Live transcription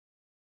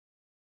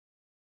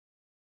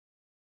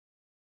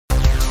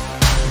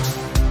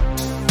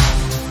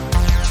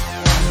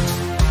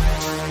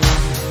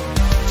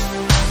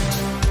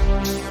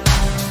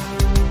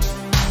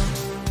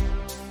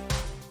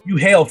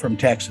hail from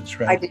Texas,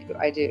 right?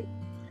 I do.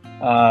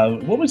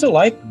 What was it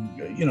like,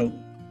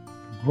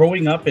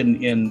 growing up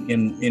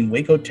in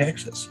Waco,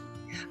 Texas?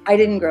 I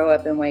didn't grow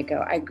up in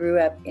Waco. I grew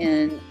up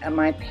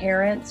my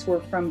parents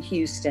were from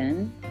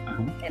Houston,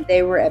 and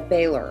they were at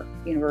Baylor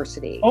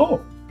University.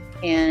 Oh.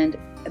 And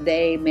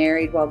they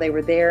married while they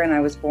were there, and I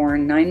was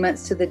born 9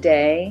 months to the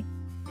day.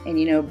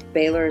 And,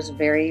 Baylor is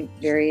very,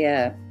 very,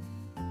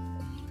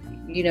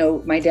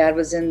 my dad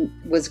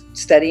was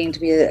studying to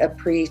be a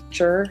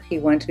preacher. He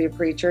wanted to be a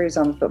preacher. He was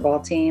on the football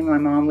team. My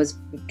mom was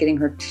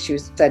she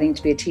was studying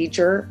to be a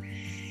teacher.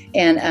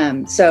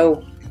 And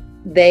so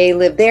they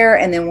lived there.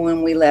 And then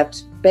when we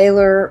left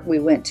Baylor, we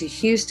went to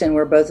Houston,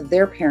 where both of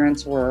their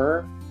parents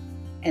were.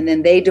 And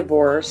then they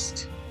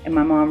divorced, and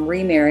my mom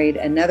remarried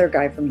another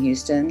guy from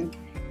Houston.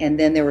 And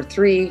then there were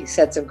 3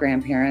 sets of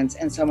grandparents.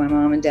 And so my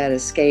mom and dad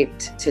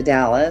escaped to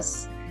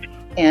Dallas.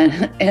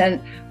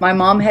 And my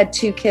mom had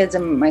 2 kids,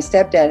 and my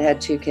stepdad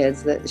had 2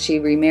 kids that she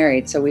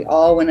remarried. So we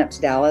all went up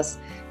to Dallas.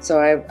 So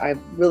I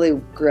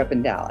really grew up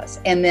in Dallas.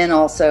 And then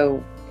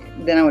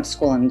then I went to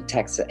school in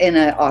Texas, in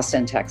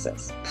Austin,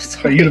 Texas.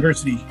 The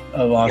University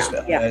of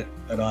Austin, yeah.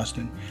 At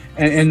Austin.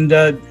 And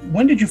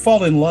when did you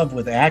fall in love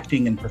with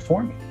acting and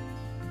performing?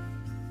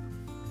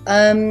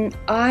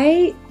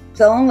 I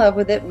fell in love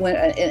with it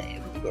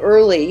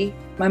early.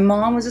 My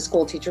mom was a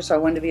school teacher, so I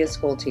wanted to be a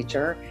school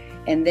teacher.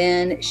 And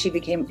then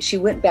she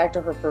went back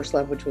to her first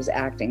love, which was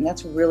acting.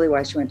 That's really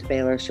why she went to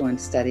Baylor. She went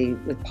to study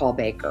with Paul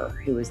Baker,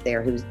 who was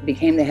there, who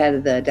became the head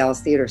of the Dallas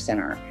Theater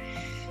Center.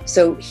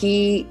 So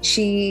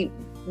she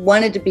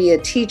wanted to be a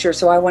teacher,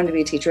 so I wanted to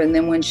be a teacher. And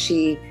then when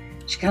she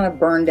kind of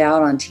burned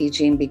out on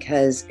teaching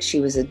because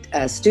she was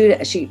a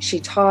student, she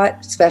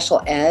taught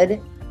special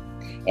ed,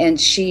 and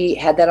she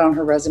had that on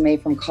her resume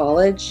from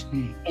college.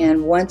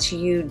 And once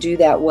you do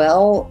that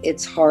well,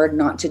 it's hard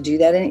not to do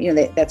that. And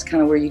that's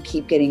kind of where you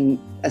keep getting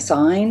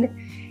assigned.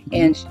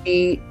 And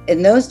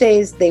in those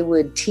days, they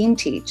would team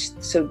teach.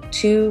 So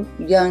 2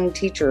 young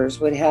teachers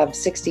would have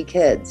 60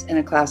 kids in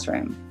a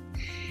classroom.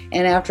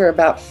 And after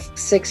about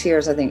 6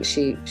 years, I think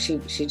she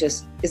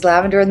just is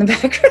Lavender in the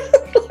background.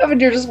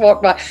 Lavender just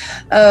walked by.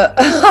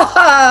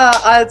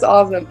 That's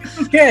awesome.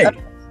 Okay.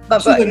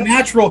 This is a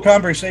natural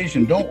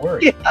conversation. Don't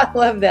worry. Yeah, I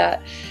love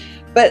that.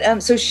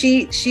 But so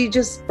she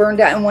just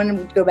burned out and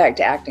wanted to go back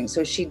to acting.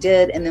 So she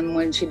did. And then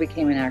when she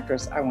became an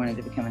actress, I wanted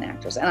to become an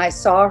actress. And I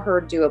saw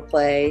her do a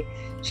play.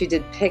 She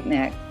did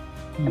Picnic.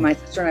 And my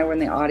sister and I were in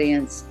the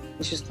audience.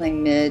 And she was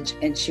playing Midge.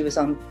 And she was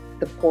on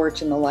the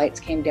porch, and the lights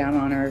came down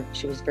on her.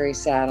 She was very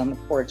sad on the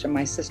porch. And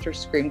my sister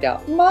screamed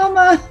out,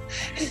 "Mama!"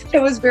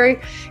 It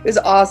was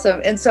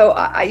awesome. And so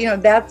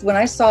that's when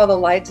I saw the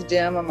lights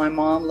dim and my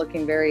mom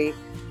looking very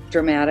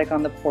dramatic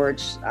on the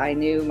porch, I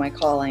knew my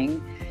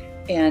calling.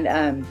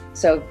 And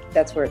so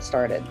that's where it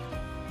started.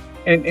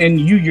 And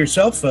you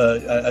yourself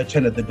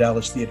attended the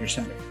Dallas Theater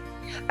Center.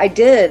 I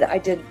did.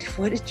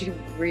 What did you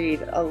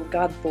read? Oh,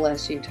 God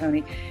bless you,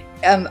 Tony.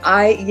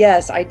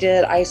 Yes, I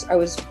did. I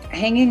was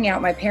hanging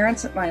out. My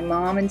parents, my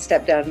mom and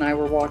stepdad and I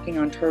were walking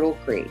on Turtle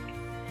Creek,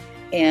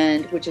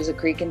 which is a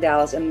creek in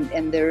Dallas.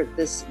 And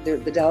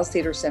the Dallas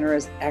Theater Center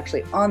is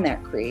actually on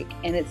that creek.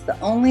 And it's the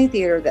only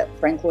theater that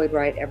Frank Lloyd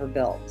Wright ever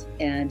built.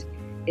 And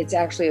it's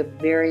actually a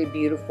very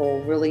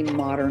beautiful, really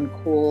modern,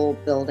 cool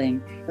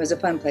building. It was a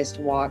fun place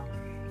to walk.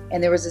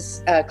 And there was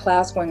this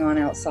class going on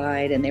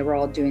outside, and they were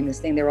all doing this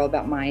thing. They were all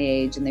about my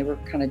age, and they were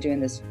kind of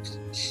doing this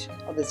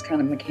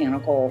kind of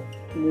mechanical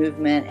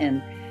movement.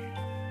 And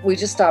we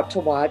just stopped to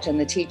watch. And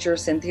the teacher,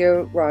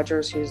 Cynthia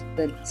Rogers, who's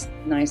the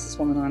nicest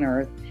woman on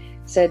earth,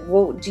 said,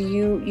 "Well,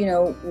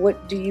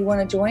 what do you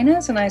want to join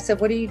us?" And I said,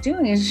 "What are you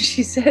doing?" And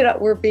she said,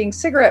 "We're being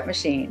cigarette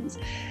machines."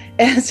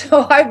 And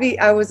so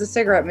I was a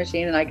cigarette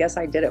machine, and I guess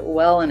I did it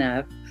well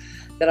enough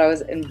that I was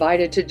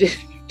invited to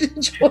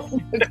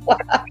join the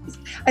class.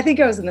 I think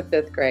I was in the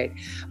 5th grade,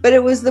 but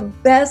it was the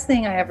best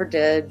thing I ever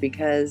did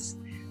because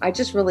I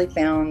just really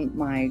found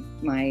my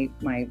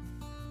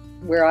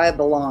where I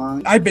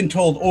belong. I've been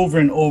told over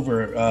and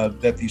over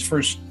that these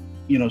first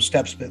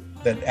steps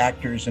that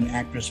actors and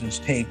actresses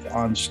take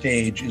on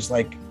stage is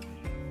like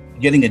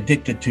getting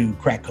addicted to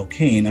crack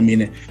cocaine. I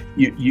mean,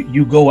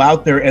 you go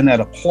out there, and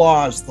that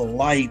applause, the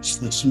lights,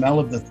 the smell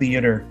of the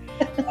theater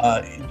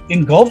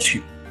engulfs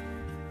you.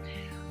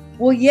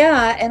 Well,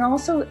 yeah, and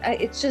also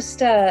it's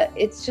just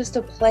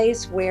a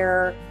place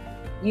where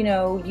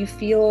you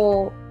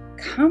feel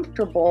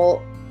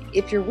comfortable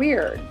if you're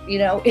weird. You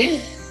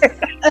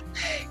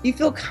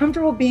feel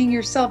comfortable being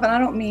yourself, and I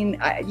don't mean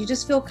you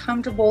just feel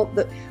comfortable.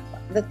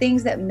 The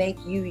things that make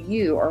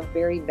you are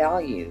very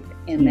valued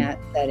in that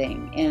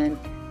setting and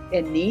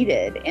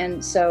needed,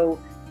 and so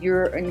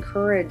you're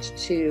encouraged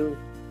to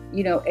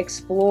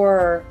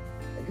explore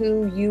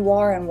who you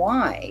are and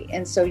why.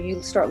 And so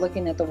you start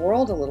looking at the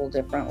world a little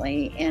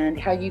differently, and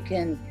how you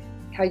can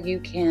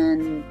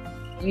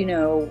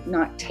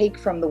not take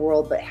from the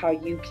world, but how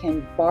you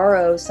can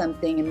borrow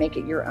something and make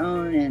it your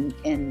own,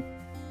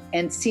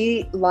 and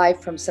see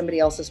life from somebody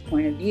else's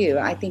point of view.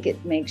 I think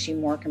it makes you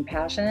more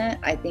compassionate.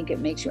 I think it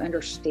makes you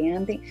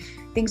understand things.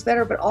 things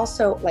better. But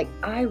also, like,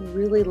 I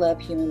really love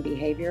human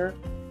behavior,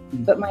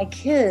 but my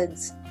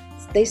kids,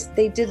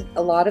 they did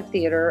a lot of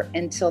theater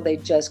until they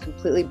just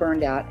completely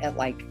burned out at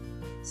like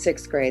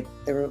 6th grade.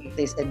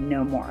 They said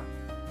no more.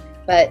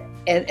 But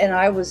and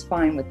I was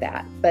fine with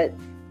that. But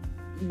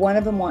one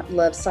of them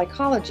loves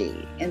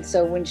psychology, and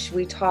so when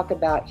we talk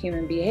about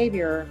human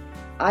behavior,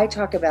 I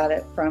talk about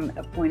it from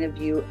a point of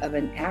view of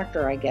an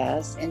actor, I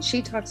guess, and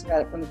she talks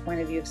about it from the point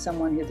of view of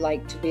someone who'd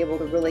like to be able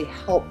to really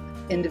help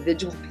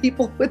individual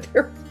people with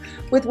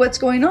what's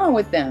going on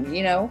with them.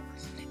 You know,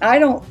 I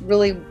don't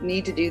really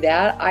need to do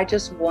that. I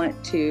just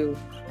want to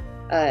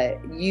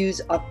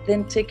use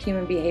authentic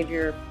human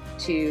behavior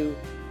to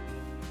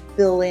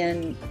fill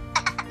in.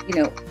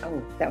 You know,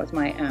 oh, that was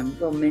my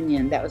little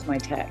minion. That was my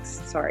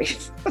text. Sorry.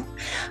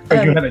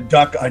 You had a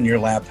duck on your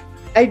lap.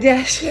 I did.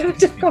 I had a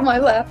duck on my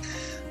lap.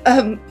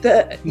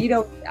 You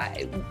know,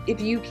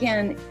 if you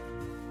can,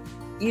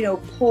 you know,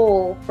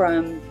 pull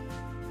from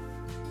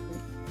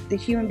the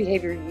human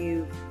behavior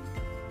you've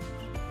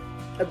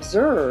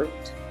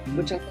observed,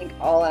 which I think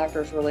all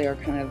actors really are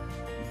kind of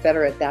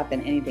better at that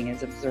than anything,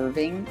 is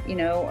observing, you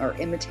know, or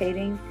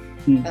imitating.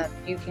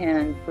 You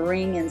can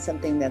bring in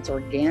something that's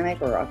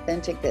organic or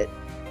authentic that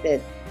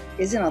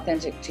isn't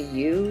authentic to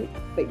you,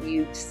 but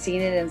you've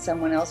seen it in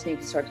someone else and you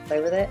can start to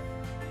play with it.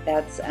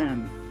 That's,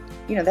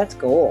 you know, that's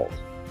gold.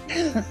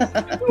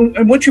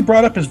 And what you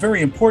brought up is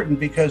very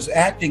important, because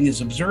acting is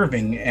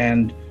observing.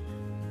 And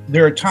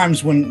there are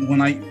times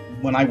when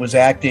I was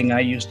acting, I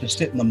used to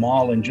sit in the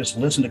mall and just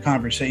listen to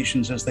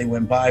conversations as they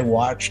went by,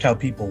 watched how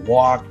people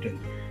walked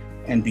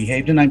and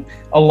behaved. And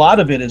a lot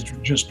of it is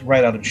just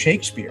right out of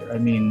Shakespeare. I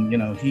mean, you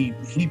know, he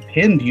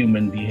pinned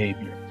human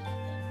behavior.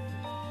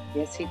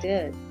 Yes, he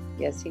did.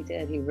 Yes, he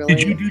did. He really.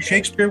 Did you do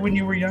Shakespeare when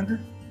you were younger?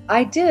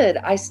 I did.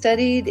 I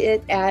studied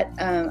it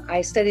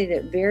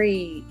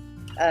very,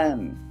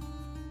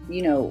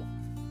 you know,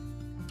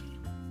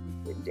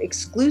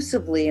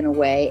 exclusively in a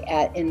way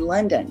in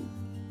London.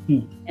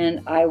 And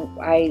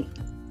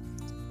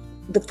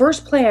the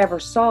first play I ever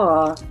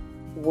saw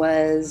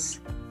was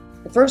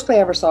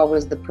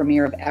the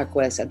premiere of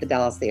Equus at the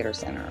Dallas Theater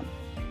Center.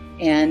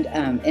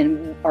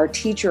 And our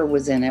teacher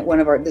was in it.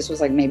 This was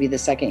like maybe the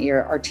second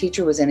year. Our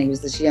teacher was in it. He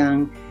was this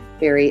young,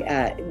 very,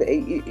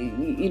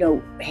 you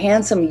know,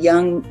 handsome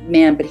young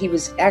man, but he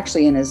was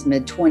actually in his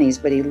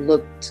mid-20s, but he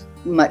looked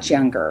much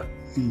younger.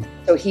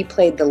 So he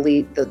played the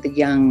lead, the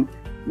young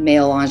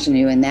male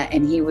ingenue in that,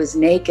 and he was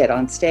naked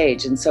on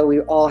stage. And so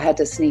we all had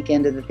to sneak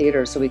into the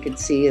theater so we could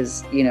see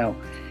his, you know,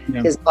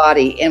 his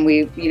body. And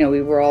we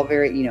were all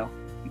very, you know,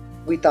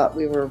 we thought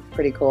we were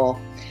pretty cool.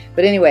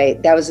 But anyway,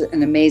 that was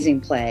an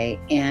amazing play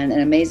and an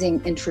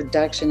amazing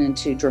introduction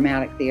into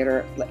dramatic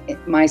theater.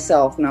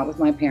 Myself, not with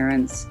my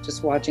parents,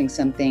 just watching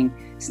something,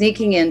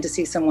 sneaking in to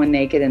see someone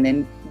naked and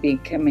then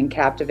becoming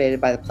captivated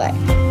by the play.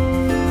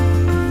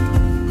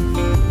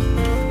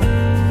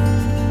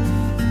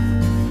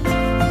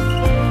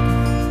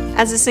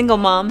 As a single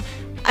mom,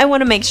 I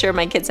want to make sure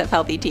my kids have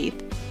healthy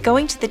teeth.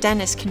 Going to the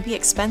dentist can be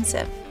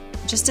expensive.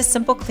 Just a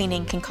simple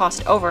cleaning can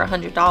cost over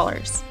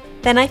 $100.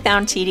 Then I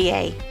found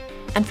TDA.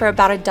 And for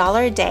about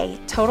 $1 a day,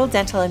 Total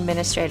Dental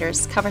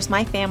Administrators covers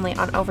my family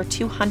on over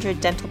 200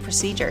 dental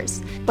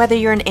procedures. Whether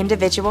you're an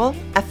individual,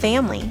 a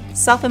family,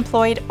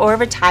 self-employed, or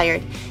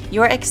retired,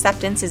 your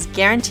acceptance is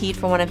guaranteed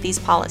for one of these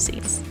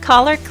policies.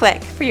 Call or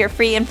click for your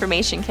free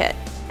information kit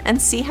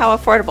and see how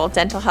affordable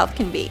dental health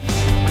can be.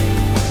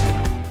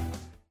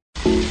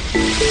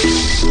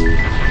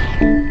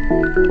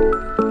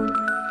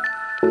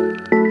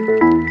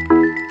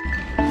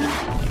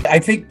 I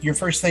think your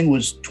first thing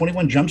was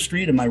 21 Jump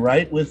Street. Am I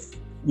right with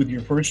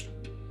your first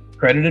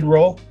credited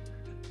role?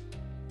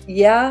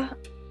 Yeah.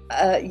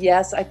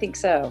 Yes, I think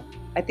so.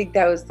 I think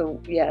that was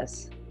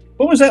yes.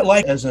 What was that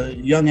like as a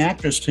young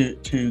actress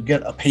to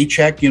get a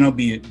paycheck, you know,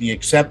 be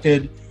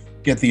accepted,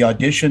 get the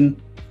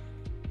audition?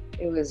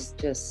 It was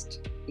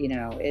just, you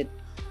know,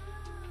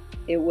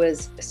 it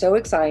was so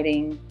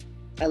exciting.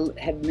 I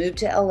had moved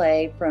to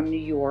LA from New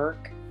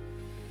York,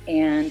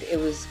 and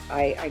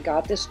I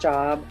got this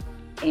job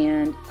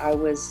and I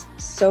was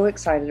so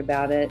excited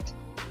about it.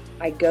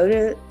 I go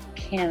to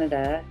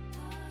Canada.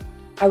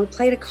 I would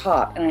play a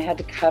cop and I had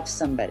to cuff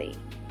somebody.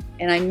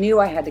 And I knew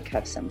I had to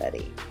cuff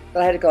somebody,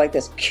 but I had to go like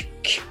this,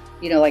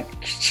 you know, like,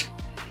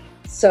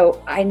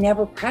 so I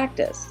never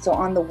practiced. So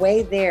on the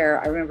way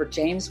there, I remember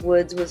James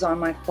Woods was on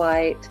my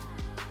flight.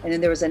 And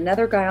then there was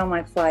another guy on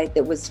my flight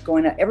that was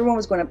everyone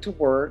was going up to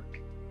work.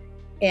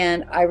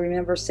 And I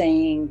remember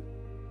saying,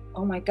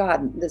 oh my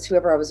God, this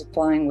whoever I was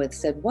flying with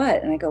said,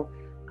 what? And I go,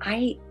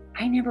 I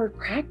never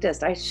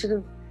practiced. I should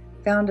have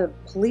found a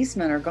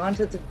policeman or gone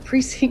to the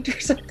precinct or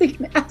something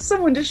and asked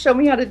someone to show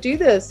me how to do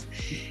this.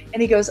 And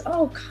he goes,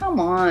 oh, come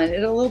on.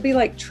 It'll be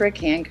like trick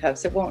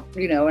handcuffs. It won't,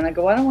 you know. And I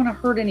go, I don't want to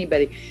hurt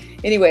anybody.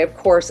 Anyway, of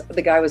course,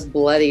 the guy was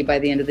bloody by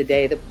the end of the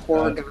day. The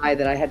poor guy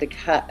that I had to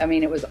cut. I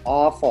mean, it was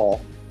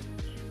awful.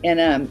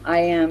 And I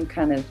am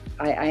kind of,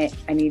 I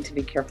need to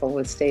be careful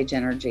with stage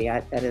energy.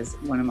 That is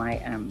one of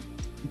my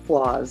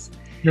flaws.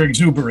 You're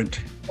exuberant.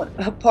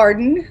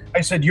 Pardon?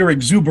 I said you're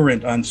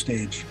exuberant on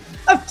stage.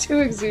 I'm too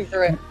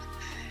exuberant.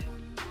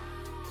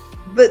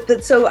 But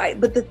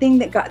the thing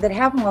that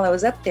happened while I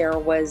was up there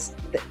was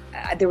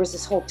that there was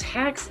this whole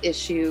tax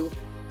issue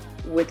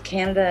with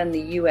Canada and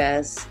the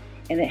U.S.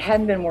 and it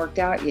hadn't been worked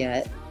out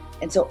yet,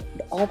 and so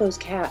all those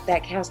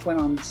that cast went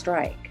on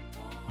strike,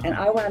 and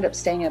I wound up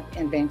staying up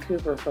in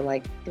Vancouver for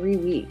like 3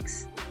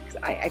 weeks.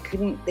 I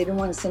couldn't. They didn't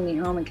want to send me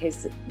home in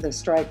case the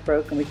strike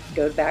broke and we could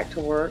go back to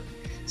work.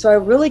 So I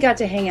really got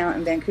to hang out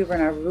in Vancouver,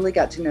 and I really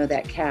got to know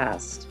that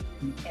cast,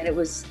 and it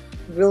was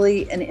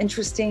really an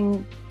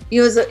interesting. It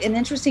was an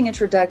interesting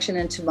introduction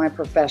into my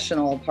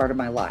professional part of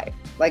my life,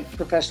 like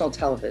professional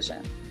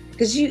television,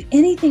 because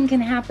anything can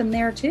happen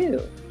there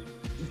too.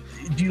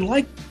 Do you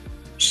like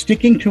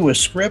sticking to a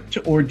script,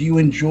 or do you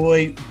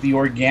enjoy the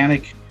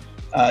organic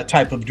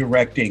type of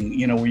directing,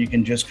 where you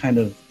can just kind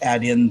of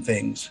add in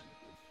things?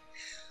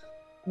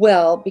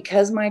 Well,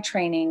 because my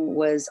training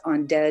was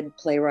on dead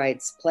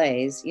playwrights'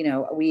 plays,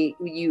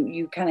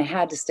 you kind of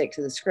had to stick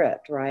to the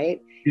script,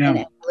 right? Yeah. And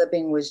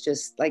ad-libbing was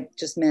just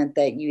meant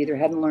that you either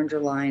hadn't learned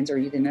your lines or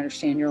you didn't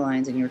understand your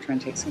lines and you were trying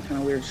to take some kind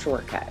of weird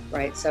shortcut,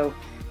 right? So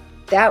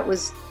that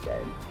was,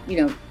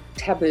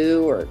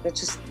 taboo, or that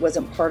just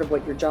wasn't part of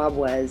what your job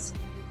was,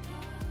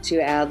 to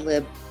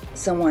ad-lib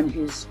someone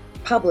who's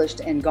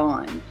published and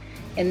gone.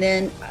 And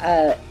then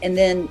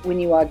when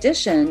you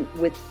audition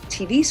with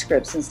TV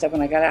scripts and stuff,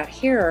 when I got out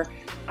here,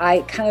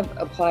 I kind of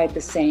applied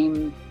the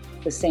same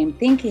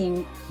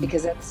thinking,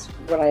 because that's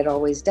what I'd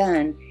always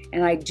done.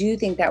 And I do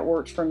think that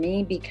worked for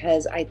me,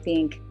 because I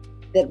think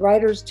that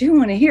writers do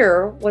want to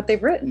hear what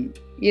they've written,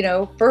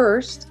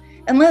 first,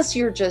 unless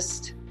you're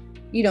just,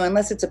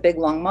 unless it's a big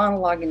long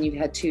monologue and you've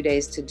had 2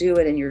 days to do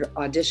it and you're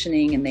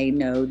auditioning and they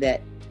know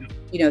that,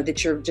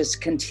 that you're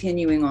just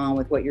continuing on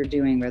with what you're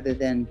doing rather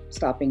than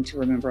stopping to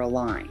remember a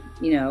line,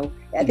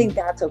 I think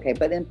that's okay.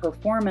 But in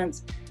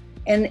performance,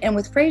 and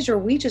with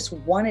Frasier, we just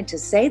wanted to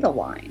say the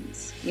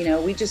lines,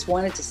 we just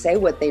wanted to say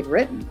what they'd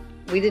written.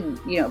 We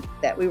didn't,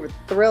 that we were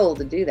thrilled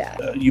to do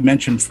that. You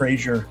mentioned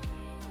Frasier,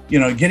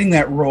 getting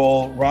that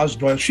role, Roz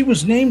Doyle, she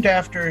was named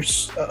after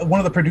one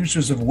of the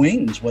producers of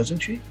Wings,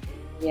 wasn't she?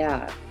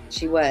 Yeah,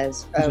 she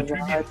was.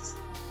 Roz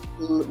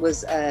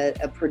was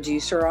a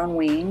producer on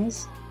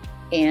Wings.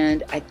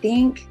 And I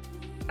think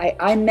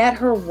I met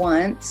her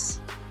once.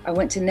 I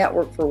went to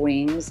network for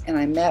Wings and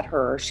I met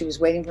her. She was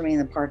waiting for me in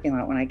the parking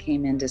lot when I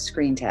came in to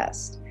screen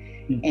test.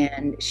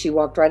 And she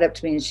walked right up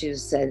to me and she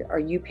just said, "Are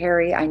you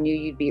Peri? I knew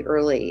you'd be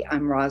early.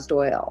 I'm Roz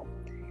Doyle."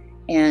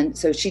 And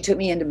so she took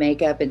me into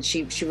makeup, and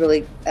she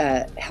really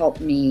helped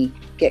me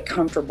get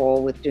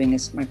comfortable with doing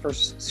my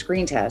first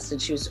screen test.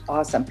 And she was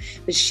awesome.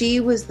 But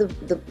she was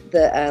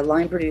the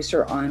line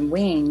producer on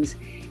Wings.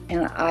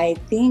 And I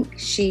think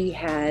she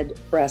had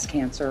breast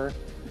cancer,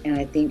 and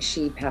I think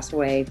she passed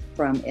away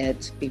from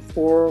it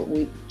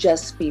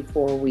just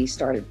before we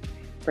started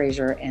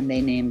Frasier, and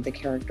they named the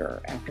character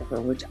after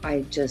her, which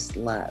I just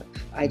love.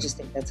 I just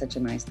think that's such a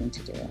nice thing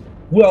to do.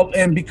 Well,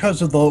 and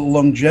because of the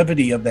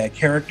longevity of that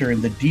character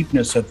and the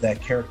deepness of that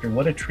character,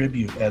 what a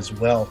tribute as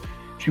well.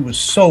 She was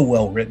so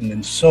well written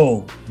and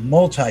so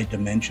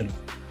multi-dimensional.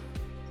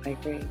 I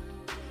agree.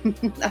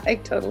 I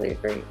totally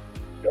agree.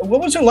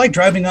 What was it like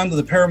driving onto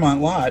the Paramount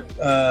lot,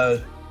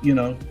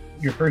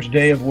 your first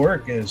day of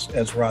work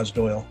as Roz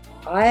Doyle?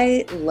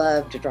 I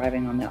loved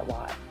driving on that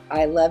lot.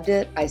 I loved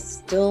it. I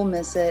still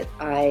miss it.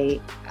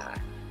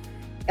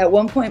 At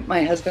one point,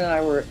 my husband and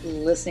I were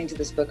listening to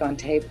this book on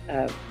tape,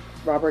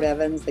 Robert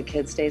Evans, The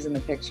Kid Stays in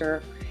the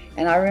Picture.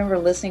 And I remember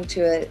listening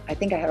to it. I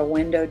think I had a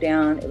window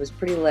down. It was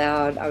pretty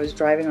loud. I was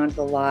driving onto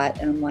the lot,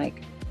 and I'm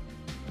like,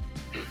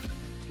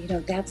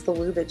 that's the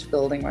Lubitsch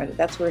building, right?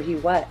 That's where he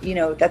was,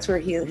 that's where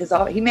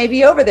he may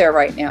be over there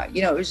right now.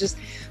 It was just,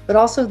 but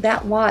also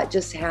that lot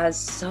just has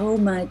so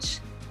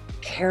much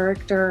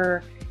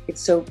character.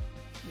 It's so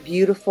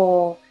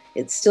beautiful.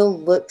 It still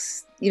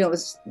looks,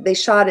 they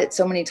shot it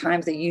so many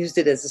times. They used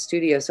it as a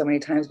studio so many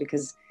times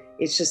because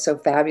it's just so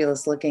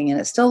fabulous looking, and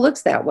it still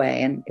looks that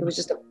way. And it was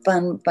just a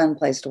fun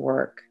place to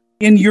work.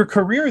 In your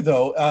career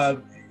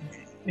though,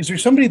 is there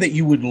somebody that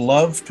you would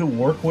love to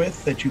work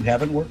with that you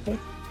haven't worked with?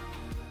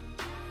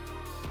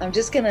 I'm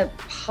just gonna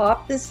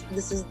pop this.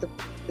 This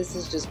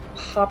is just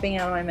popping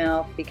out of my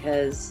mouth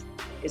because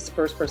it's the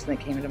first person that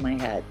came into my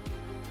head.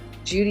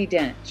 Judi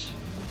Dench.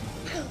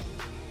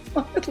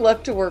 I would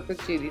love to work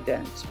with Judi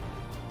Dench.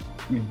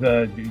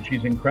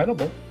 She's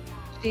incredible.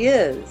 She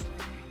is,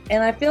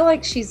 and I feel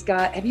like she's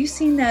got. Have you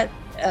seen that?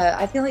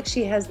 I feel like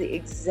she has the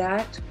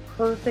exact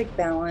perfect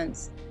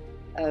balance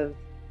of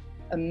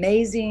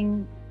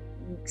amazing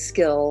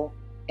skill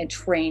and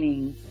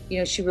training.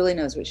 She really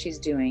knows what she's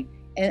doing,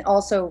 and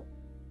also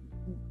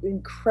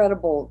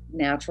incredible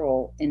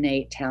natural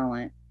innate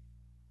talent.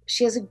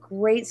 She has a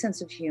great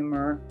sense of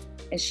humor,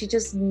 and she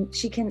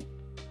can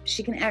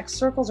act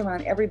circles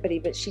around everybody,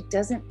 but she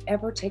doesn't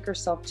ever take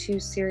herself too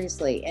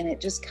seriously, and it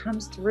just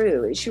comes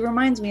through. She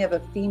reminds me of a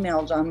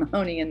female John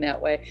Mahoney in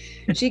that way.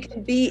 She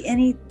can be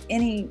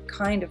any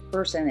kind of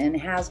person, and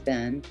has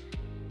been,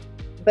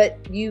 but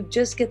you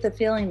just get the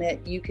feeling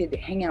that you could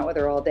hang out with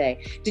her all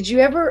day. Did you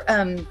ever,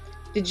 and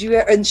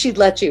she'd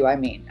let you, I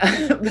mean,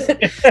 but,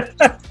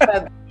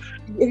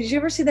 did you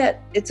ever see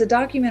that? It's a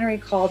documentary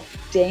called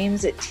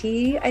Dames at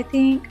Tea, I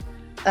think.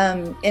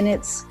 And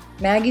it's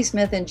Maggie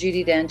Smith and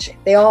Judi Dench.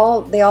 They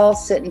all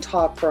sit and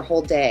talk for a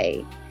whole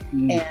day.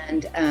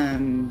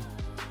 And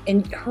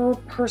her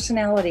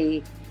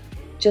personality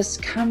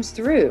just comes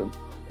through.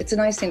 It's a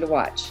nice thing to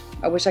watch.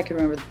 I wish I could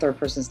remember the third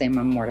person's name.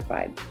 I'm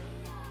mortified.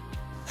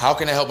 How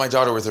can I help my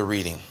daughter with her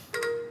reading?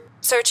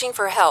 Searching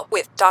for help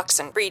with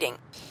Dachshund reading.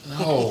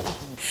 No.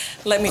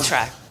 Let me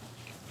try.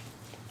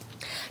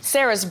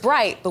 Sarah's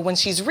bright, but when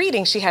she's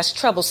reading, she has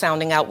trouble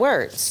sounding out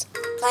words.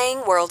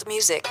 Playing world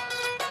music.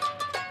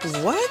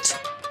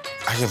 What?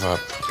 I give up.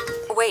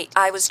 Wait,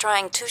 I was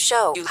trying to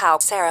show you how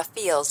Sarah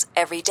feels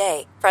every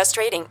day.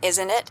 Frustrating,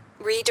 isn't it?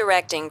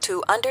 Redirecting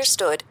to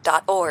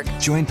understood.org.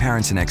 Join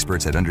parents and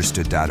experts at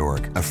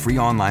understood.org, a free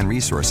online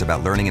resource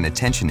about learning and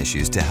attention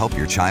issues to help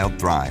your child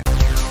thrive.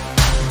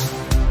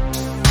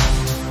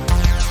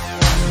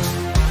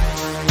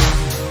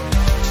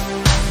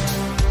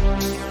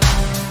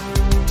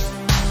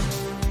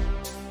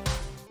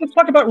 Let's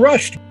talk about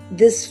Rushed.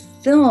 This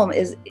film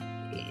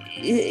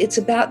it's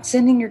about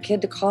sending your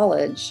kid to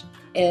college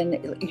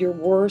and your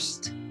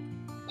worst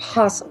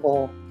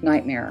possible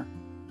nightmare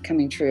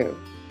coming true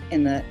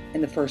in the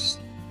first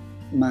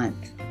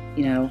month,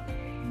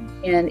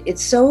 and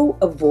it's so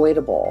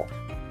avoidable.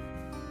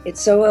 And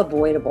so what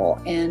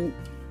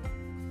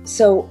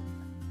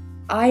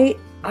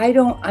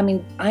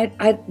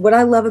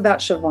I love about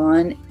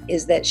Siobhan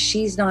is that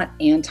she's not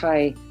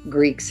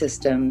anti-Greek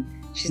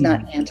system. She's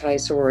not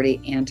anti-sorority,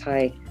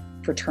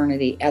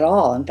 anti-fraternity at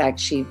all. In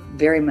fact, she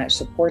very much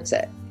supports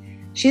it.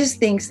 She just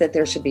thinks that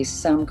there should be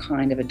some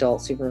kind of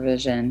adult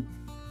supervision,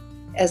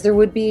 as there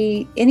would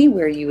be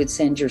anywhere you would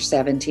send your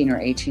 17 or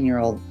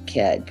 18-year-old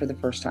kid for the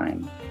first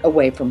time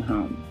away from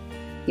home.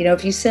 In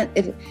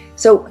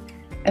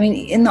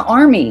the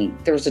Army,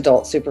 there's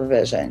adult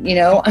supervision,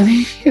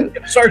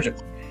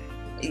 Sergeant.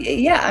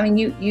 Yeah,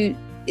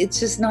 it's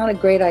just not a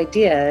great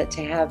idea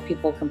to have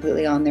people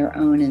completely on their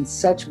own in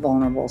such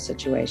vulnerable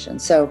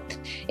situations. So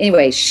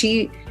anyway,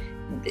 she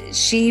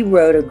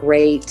wrote a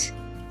great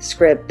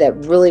script that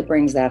really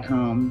brings that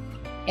home.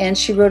 And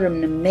she wrote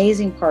an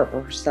amazing part for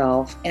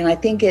herself. And I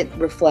think it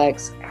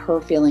reflects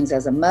her feelings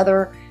as a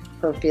mother,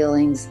 her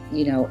feelings,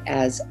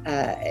 as,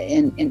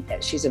 and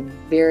she's a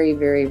very,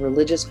 very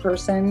religious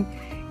person,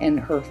 and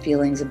her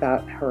feelings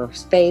about her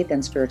faith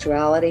and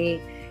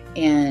spirituality,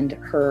 and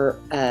her,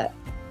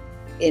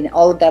 and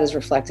all of that is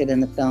reflected in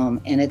the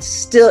film. And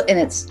it's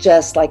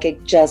just like,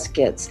 it just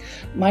gets.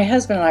 My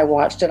husband and I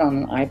watched it on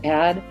an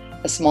iPad,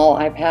 a small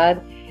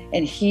iPad,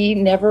 and he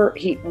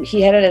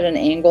had it at an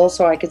angle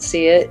so I could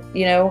see it,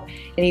 and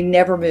he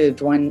never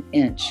moved 1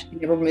 inch. He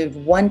never moved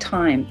one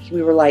time.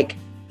 We were like,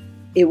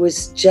 it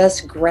was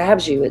just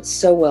grabs you. It's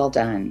so well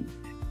done.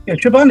 Yeah,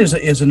 Siobhan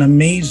is an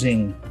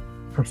amazing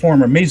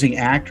performer, amazing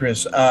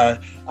actress.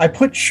 I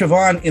put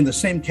Siobhan in the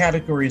same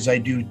category as I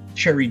do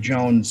Cherry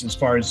Jones, as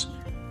far as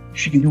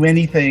she can do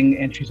anything,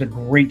 and she's a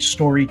great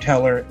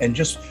storyteller and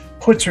just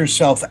puts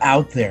herself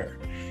out there.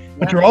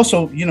 But you're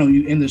also,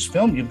 in this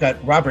film, you've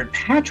got Robert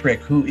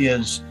Patrick, who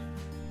is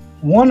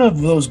one of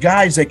those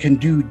guys that can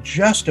do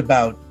just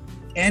about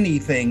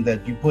anything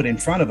that you put in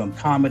front of him: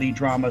 comedy,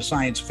 drama,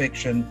 science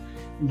fiction.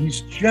 And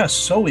he's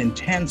just so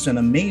intense and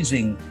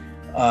amazing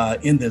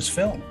in this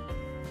film.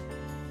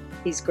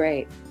 He's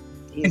great.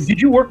 And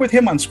did you work with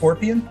him on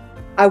Scorpion?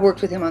 I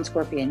worked with him on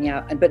Scorpion,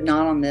 yeah, but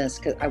not on this,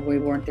 because we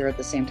weren't there at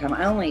the same time.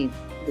 I only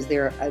was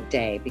there a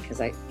day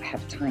because I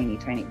have tiny,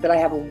 but I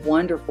have a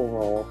wonderful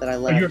role that I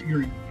love.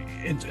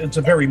 It's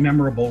a very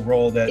memorable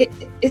role. That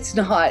it's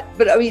not,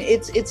 but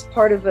it's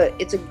part of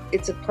it's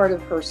a part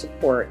of her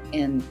support,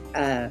 and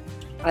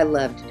I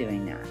loved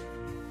doing that.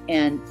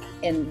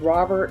 And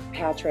Robert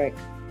Patrick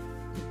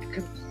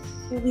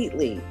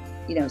completely,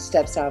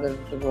 steps out of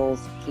the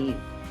roles he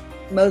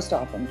most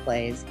often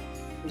plays,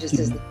 just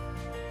as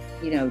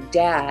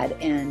dad.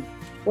 And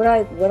what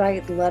I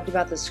loved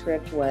about the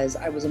script was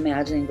I was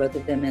imagining both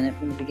of them in it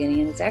from the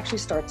beginning, and it actually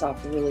starts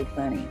off really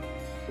funny.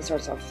 It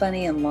starts off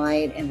funny and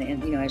light, and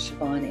as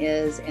Siobhan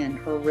is, and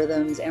her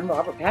rhythms, and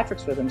Robert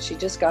Patrick's rhythms, she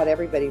just got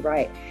everybody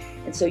right.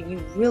 And so you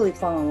really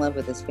fall in love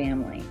with this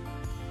family,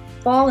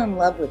 fall in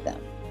love with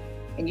them,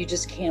 and you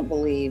just can't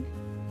believe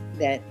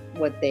that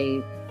what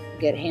they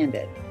get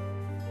handed.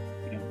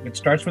 It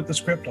starts with the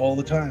script all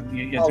the time.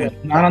 If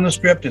it's not on the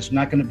script, it's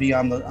not going to be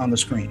on the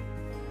screen.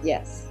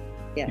 Yes.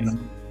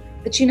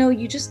 But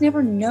you just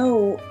never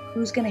know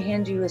who's going to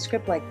hand you a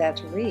script like that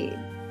to read.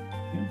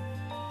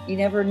 You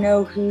never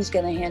know who's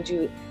going to hand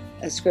you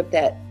a script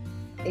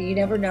you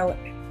never know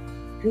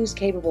who's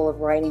capable of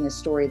writing a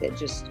story that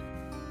just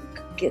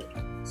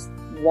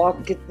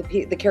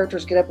the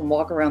characters get up and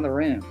walk around the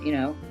room,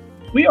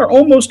 We are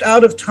almost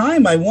out of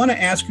time. I want to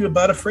ask you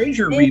about a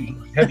Frasier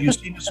reboot. Have you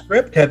seen the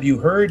script? Have you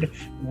heard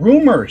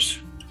rumors?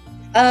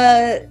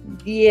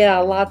 Yeah,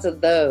 lots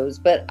of those,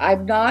 but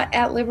I'm not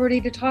at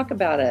liberty to talk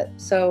about it.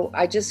 So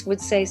I just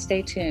would say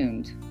stay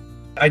tuned.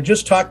 I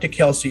just talked to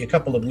Kelsey a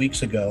couple of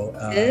weeks ago.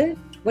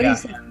 What yeah, do you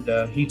say?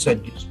 and he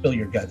said, spill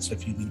your guts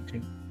if you need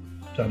to.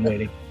 So I'm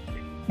waiting.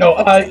 No,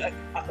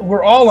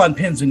 we're all on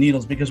pins and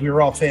needles because we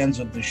were all fans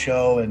of the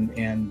show,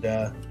 and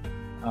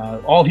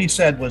all he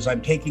said was,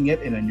 "I'm taking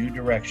it in a new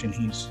direction."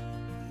 He's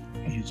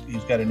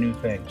got a new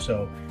thing,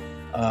 so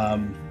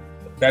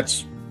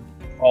that's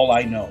all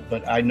I know.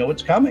 But I know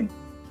it's coming.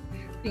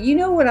 You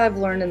know what I've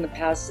learned in the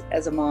past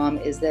as a mom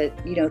is that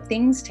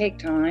things take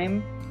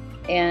time,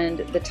 and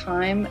the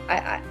time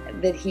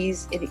that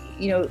he's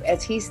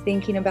as he's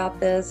thinking about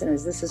this and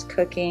as this is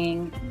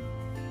cooking,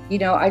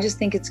 I just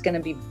think it's going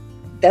to be.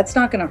 That's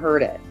not going to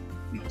hurt it.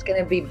 It's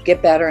going to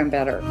get better and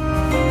better.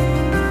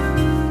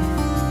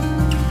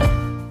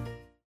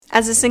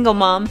 As a single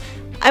mom,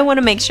 I want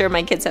to make sure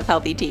my kids have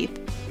healthy teeth.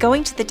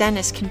 Going to the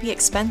dentist can be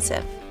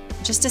expensive.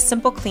 Just a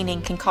simple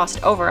cleaning can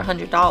cost over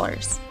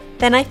 $100.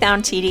 Then I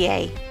found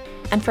TDA.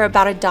 And for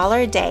about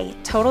 $1 a day,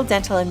 Total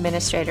Dental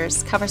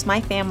Administrators covers my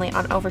family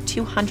on over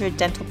 200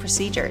 dental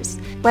procedures.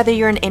 Whether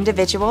you're an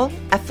individual,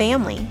 a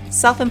family,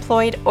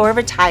 self-employed, or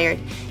retired,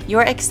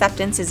 your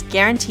acceptance is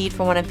guaranteed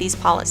for one of these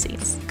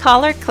policies.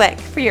 Call or click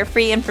for your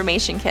free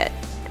information kit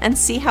and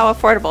see how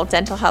affordable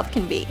dental health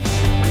can be.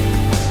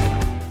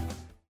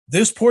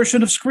 This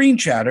portion of Screen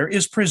Chatter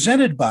is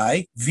presented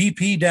by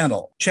VP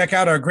Dental. Check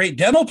out our great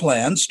dental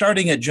plans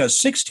starting at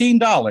just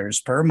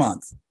 $16 per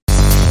month.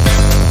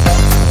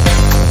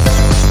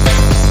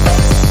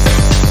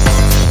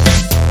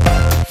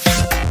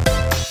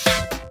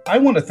 I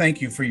want to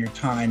thank you for your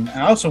time.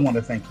 I also want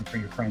to thank you for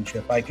your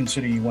friendship. I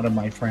consider you one of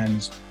my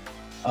friends.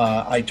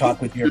 I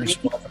talk with you every so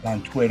often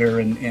on Twitter,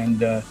 and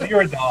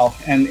you're a doll.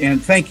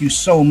 And thank you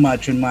so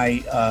much. And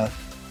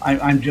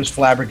I'm just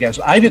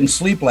flabbergasted. I didn't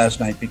sleep last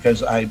night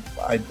because I'm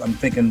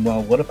thinking,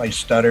 well, what if I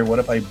stutter? What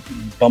if I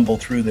bumble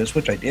through this?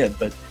 Which I did,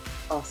 but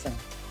awesome.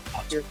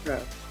 You're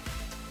pro.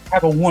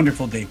 Have a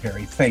wonderful day,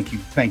 Peri. Thank you.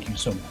 Thank you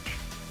so much.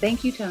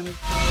 Thank you, Tony.